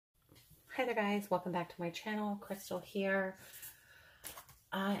Hi there guys, welcome back to my channel. Crystal here.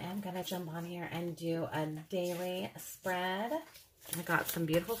 I am going to jump on here and do a daily spread. I got some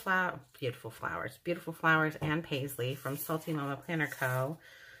beautiful flowers and paisley from Salty Mama Planner Co.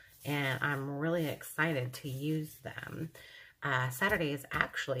 And I'm really excited to use them. Saturday is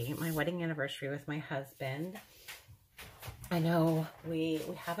actually my wedding anniversary with my husband. I know we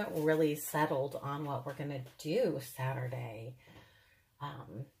haven't really settled on what we're going to do Saturday.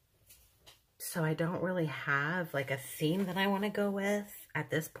 So I don't really have like a theme that I want to go with at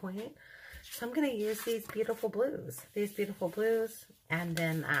this point. So I'm going to use these beautiful blues. And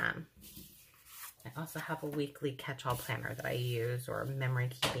then I also have a weekly catch-all planner that I use, or a memory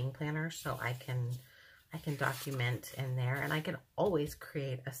keeping planner, so I can document in there, and I can always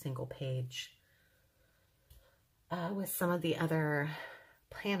create a single page with some of the other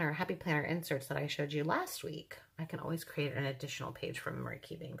happy planner inserts that I showed you last week. I can always create an additional page for memory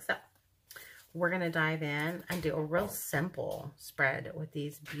keeping. So we're going to dive in and do a real simple spread with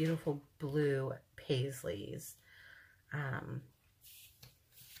these beautiful blue paisleys. I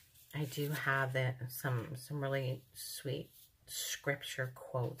do have some really sweet scripture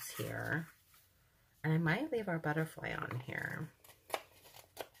quotes here. And I might leave our butterfly on here.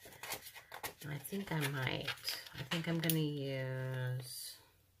 I think I might. I think I'm going to use...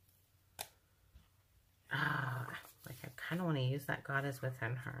 like I kind of want to use that God is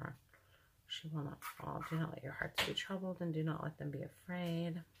within her. She will not fall. Do not let your hearts be troubled, and do not let them be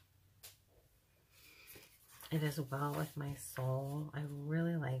afraid. It is well with my soul. I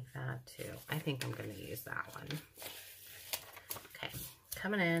really like that too. I think I'm going to use that one. Okay,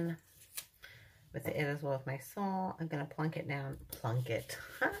 coming in with the it is well with my soul. I'm going to plunk it down. Plunk it.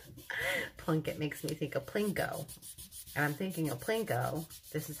 Plunk it makes me think of Plinko. And I'm thinking of Plinko.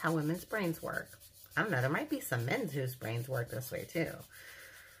 This is how women's brains work. I don't know. There might be some men's whose brains work this way too.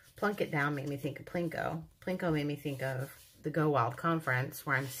 Plunk it down made me think of Plinko. Plinko made me think of the Go Wild conference,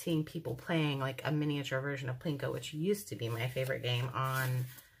 where I'm seeing people playing like a miniature version of Plinko, which used to be my favorite game on,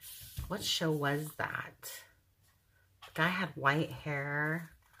 what show was that? The guy had white hair,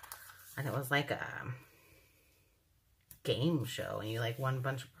 and it was like a game show, and you like won a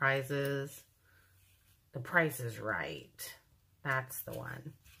bunch of prizes. The Price is Right. That's the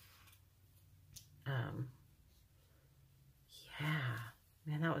one. Yeah.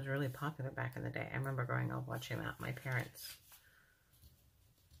 Man, that was really popular back in the day. I remember growing up watching that. My parents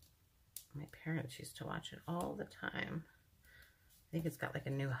used to watch it all the time. I think it's got like a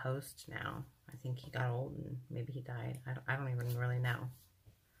new host now. I think he got old and maybe he died. I don't even really know.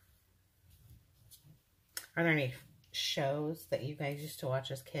 Are there any shows that you guys used to watch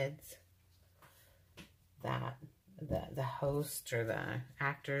as kids that the host or the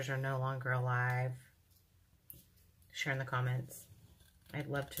actors are no longer alive? Share in the comments. I'd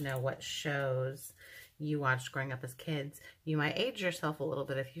love to know what shows you watched growing up as kids. You might age yourself a little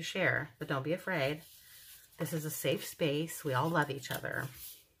bit if you share, but don't be afraid. This is a safe space. We all love each other.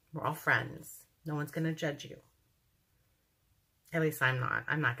 We're all friends. No one's going to judge you. At least I'm not.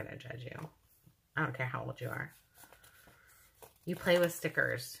 I'm not going to judge you. I don't care how old you are. You play with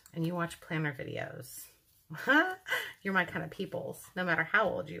stickers and you watch planner videos. You're my kind of peoples, no matter how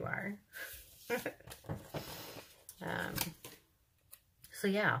old you are. So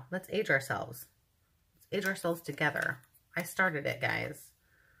yeah, let's age ourselves. Let's age ourselves together. I started it, guys.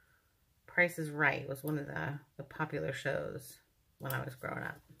 Price is Right was one of the popular shows when I was growing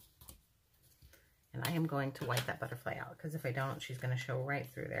up. And I am going to wipe that butterfly out, because if I don't, she's going to show right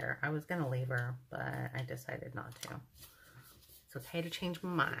through there. I was going to leave her, but I decided not to. It's okay to change my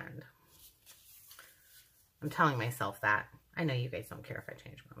mind. I'm telling myself that. I know you guys don't care if I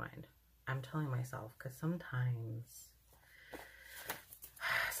change my mind. I'm telling myself, because sometimes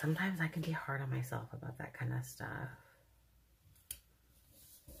I can be hard on myself about that kind of stuff.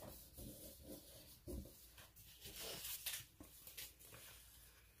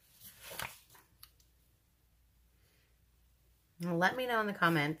 Let me know in the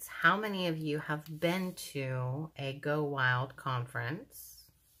comments how many of you have been to a Go Wild conference.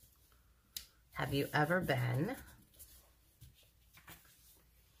 Have you ever been?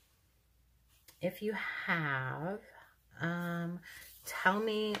 If you have, tell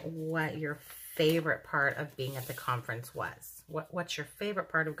me what your favorite part of being at the conference was. What's your favorite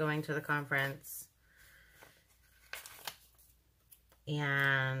part of going to the conference?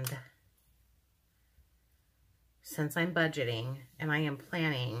 And since I'm budgeting and I am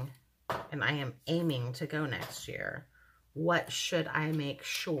planning and I am aiming to go next year, what should I make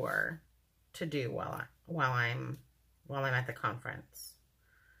sure to do while I'm at the conference?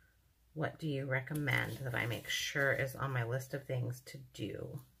 What do you recommend that I make sure is on my list of things to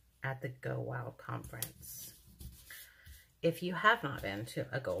do at the Go Wild conference. If you have not been to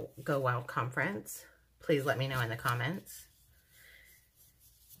a Go Wild conference, please let me know in the comments.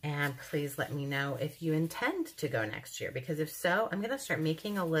 And please let me know if you intend to go next year, because if so, I'm going to start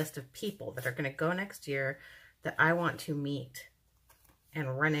making a list of people that are going to go next year that I want to meet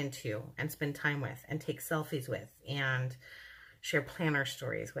and run into and spend time with and take selfies with and share planner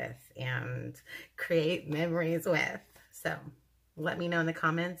stories with and create memories with. So let me know in the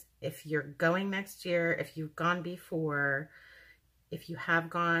comments if you're going next year, if you've gone before, if you have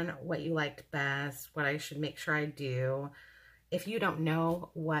gone, what you liked best, what I should make sure I do. If you don't know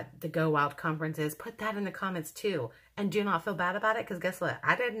what the Go Wild conference is, put that in the comments too. And do not feel bad about it, because guess what?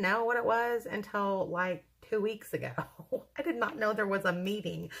 I didn't know what it was until like 2 weeks ago. I did not know there was a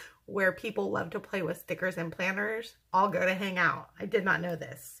meeting where people love to play with stickers and planners all go to hang out. I did not know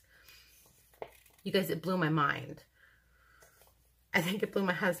this. You guys, it blew my mind. I think it blew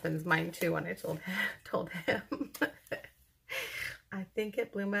my husband's mind too when I told him. I think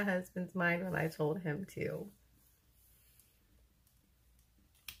it blew my husband's mind when I told him too.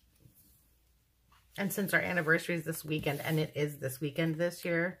 And since our anniversary is this weekend, and it is this weekend this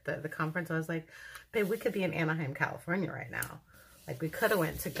year, the conference, I was like, babe, we could be in Anaheim, California right now. Like, we could have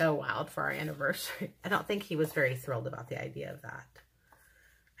went to Go Wild for our anniversary. I don't think he was very thrilled about the idea of that.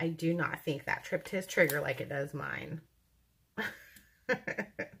 I do not think that tripped his trigger like it does mine.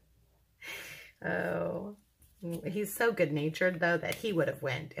 Oh, he's so good-natured, though, that he would have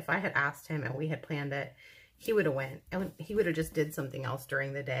went. If I had asked him and we had planned it, he would have went. And he would have just did something else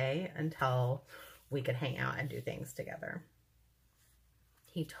during the day until we could hang out and do things together.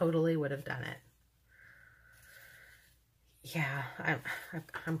 He totally would have done it. Yeah,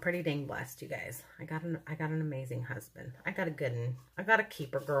 I'm pretty dang blessed, you guys. I got an amazing husband. I got a good one. I got a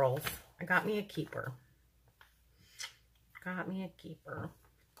keeper, girls. I got me a keeper. Got me a keeper.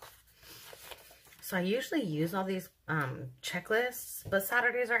 So I usually use all these checklists, but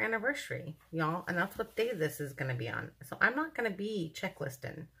Saturday's our anniversary, y'all, and that's what day this is going to be on. So I'm not going to be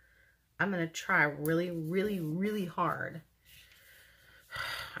checklisting. I'm going to try really, really, really hard.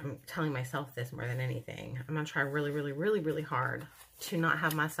 I'm telling myself this more than anything. I'm going to try really, really, really, really hard to not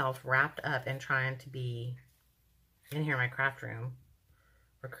have myself wrapped up in trying to be in here in my craft room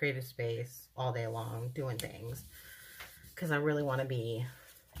or creative space all day long doing things, because I really want to be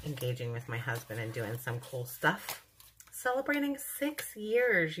engaging with my husband and doing some cool stuff. Celebrating 6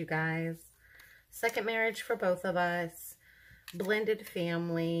 years, you guys. Second marriage for both of us. Blended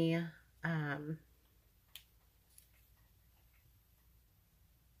family.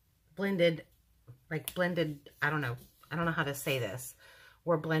 Blended, I don't know how to say this.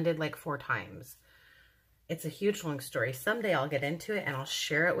 We're blended like 4 times. It's a huge, long story. Someday I'll get into it and I'll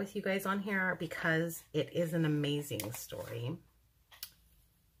share it with you guys on here, because it is an amazing story.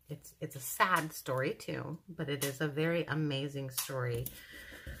 It's a sad story too, but it is a very amazing story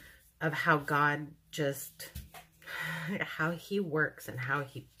of how God how he works and how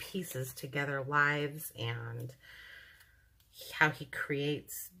he pieces together lives and how he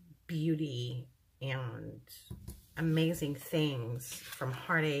creates beauty and amazing things from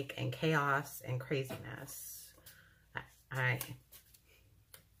heartache and chaos and craziness. I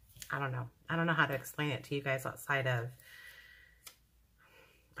don't know. I don't know how to explain it to you guys outside of,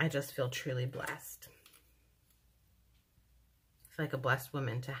 I just feel truly blessed. I feel like a blessed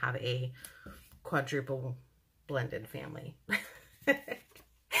woman to have a quadruple blended family.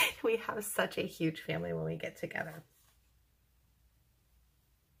 We have such a huge family when we get together.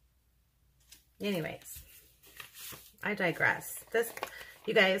 Anyways, I digress. This,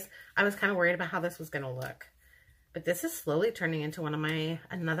 you guys, I was kind of worried about how this was going to look, but this is slowly turning into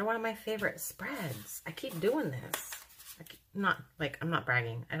another one of my favorite spreads. I keep doing this. I'm not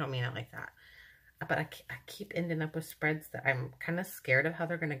bragging. I don't mean it like that. But I keep ending up with spreads that I'm kind of scared of how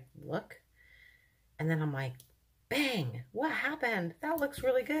they're going to look. And then I'm like, bang, what happened? That looks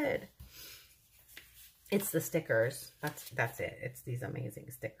really good. It's the stickers. That's it. It's these amazing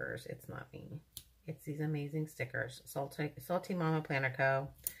stickers. It's not me. It's these amazing stickers. Salty Mama Planner Co.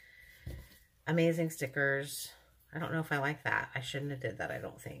 Amazing stickers. I don't know if I like that. I shouldn't have did that, I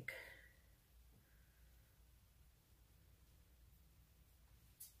don't think.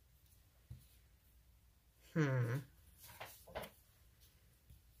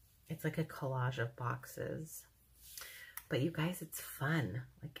 It's like a collage of boxes. But you guys, it's fun.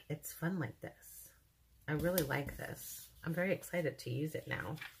 Like, it's fun like this. I really like this. I'm very excited to use it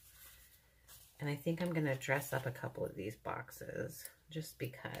now. And I think I'm going to dress up a couple of these boxes just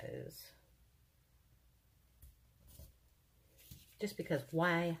because. Just because,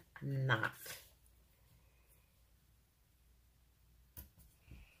 why not?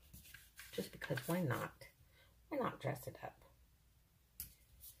 just because why not? Why not dress it up?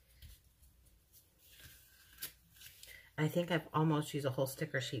 I think I've almost used a whole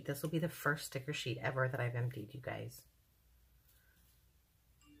sticker sheet. This will be the first sticker sheet ever that I've emptied, you guys.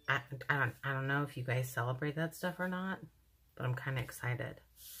 I don't know if you guys celebrate that stuff or not, but I'm kind of excited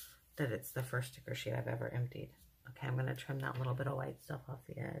that it's the first sticker sheet I've ever emptied. Okay, I'm going to trim that little bit of white stuff off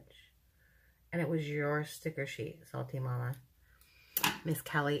the edge. And it was your sticker sheet, Salty Mama. Miss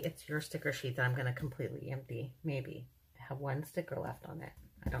Kelly, it's your sticker sheet that I'm going to completely empty. Maybe. I have one sticker left on it.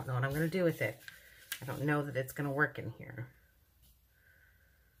 I don't know what I'm going to do with it. I don't know that it's going to work in here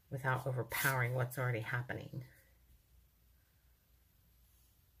without overpowering what's already happening.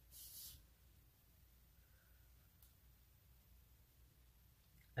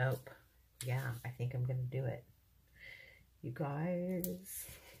 Oh, yeah, I think I'm going to do it. You guys,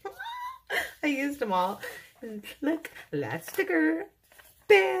 I used them all. Look, last sticker.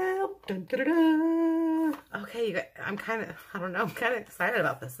 Bam! Dun, dun, dun, dun. Okay, you guys, I'm kind of excited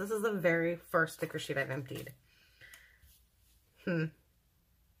about this. This is the very first sticker sheet I've emptied. Okay,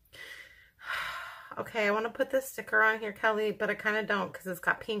 I want to put this sticker on here, Kelly, but I kind of don't because it's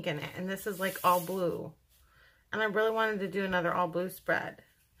got pink in it. And this is like all blue. And I really wanted to do another all blue spread.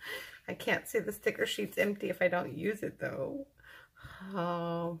 I can't say the sticker sheet's empty if I don't use it, though.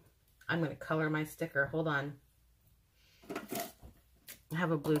 Oh, I'm going to color my sticker. Hold on. I have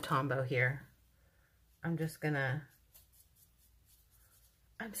a blue Tombow here. I'm just going to...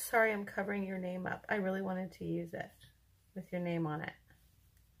 I'm sorry I'm covering your name up. I really wanted to use it with your name on it.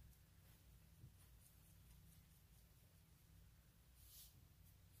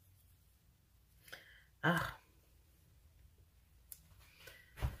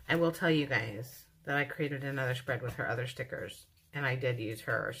 I will tell you guys that I created another spread with her other stickers, and I did use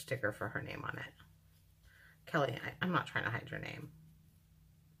her sticker for her name on it. Kelly, I'm not trying to hide your name.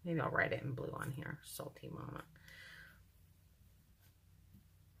 Maybe I'll write it in blue on here. Salty Mama.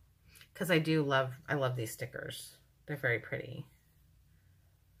 Because I love these stickers. They're very pretty.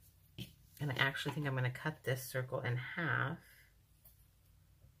 And I actually think I'm going to cut this circle in half.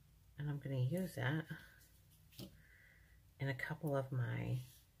 And I'm going to use it in a couple of my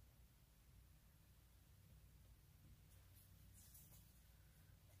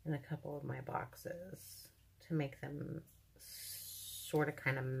boxes to make them sort of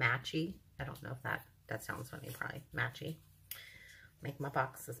kind of matchy. I don't know if that sounds funny, probably matchy. Make my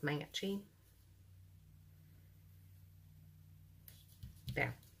boxes matchy.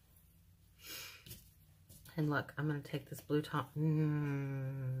 There. And look, I'm going to take this blue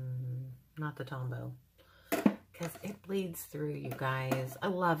not the Tombow, because it bleeds through, you guys. I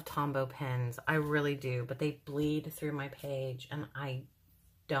love Tombow pens. I really do, but they bleed through my page, and I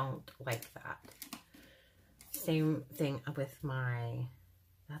don't like that. Same thing with my,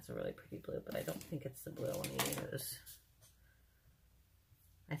 that's a really pretty blue, but I don't think it's the blue I want to use.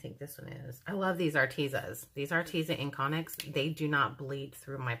 I think this one is. I love these Artezas. These Arteza Ink Onyx, they do not bleed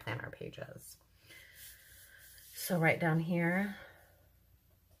through my planner pages. So right down here,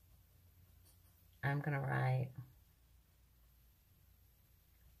 I'm going to write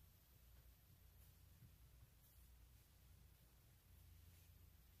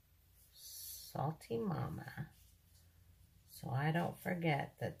Salty Mama, so I don't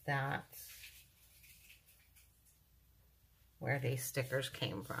forget that that's where these stickers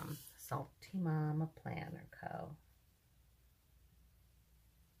came from. Salty Mama Planner Co.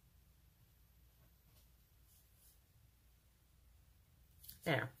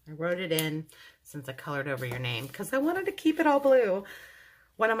 There, I wrote it in since I colored over your name because I wanted to keep it all blue.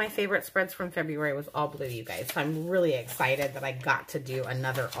 One of my favorite spreads from February was all blue, you guys. So I'm really excited that I got to do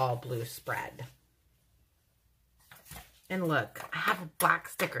another all blue spread. And look, I have a black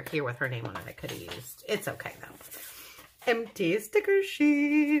sticker here with her name on it I could have used. It's okay, though. Empty sticker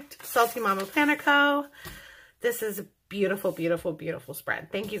sheet. Salty Mama Planner Co. This is a beautiful, beautiful, beautiful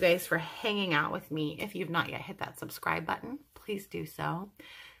spread. Thank you guys for hanging out with me. If you've not yet hit that subscribe button, please do so.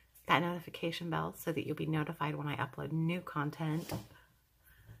 That notification bell so that you'll be notified when I upload new content.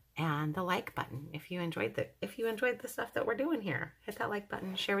 And the like button if you enjoyed the stuff that we're doing here. Hit that like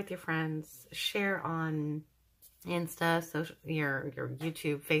button, share with your friends, share on Insta, social, your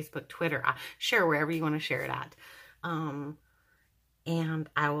YouTube, Facebook, Twitter, share wherever you want to share it at. And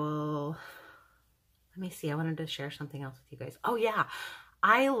I will, let me see, I wanted to share something else with you guys. Oh yeah,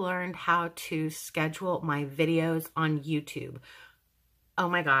 I learned how to schedule my videos on YouTube. Oh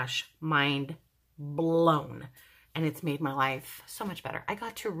my gosh, mind blown. And it's made my life so much better. I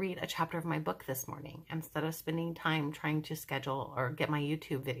got to read a chapter of my book this morning instead of spending time trying to schedule or get my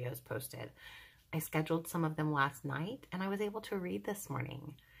YouTube videos posted. I scheduled some of them last night and I was able to read this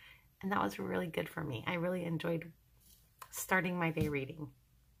morning. And that was really good for me. I really enjoyed starting my day reading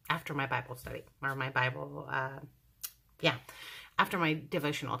after my Bible study, or my Bible, after my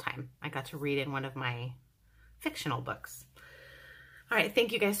devotional time. I got to read in one of my fictional books. All right,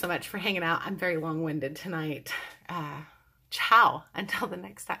 thank you guys so much for hanging out. I'm very long-winded tonight. Ciao, until the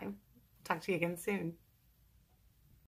next time. Talk to you again soon.